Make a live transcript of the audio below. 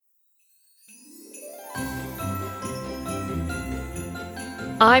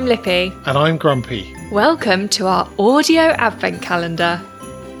I'm Lippy. And I'm Grumpy. Welcome to our audio advent calendar.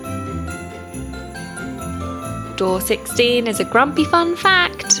 Door 16 is a Grumpy fun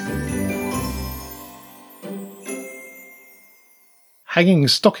fact. Hanging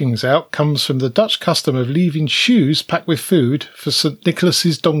stockings out comes from the Dutch custom of leaving shoes packed with food for St.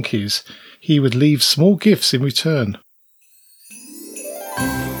 Nicholas's donkeys. He would leave small gifts in return.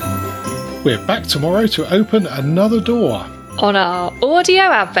 We're back tomorrow to open another door On our audio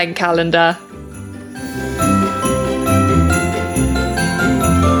advent calendar.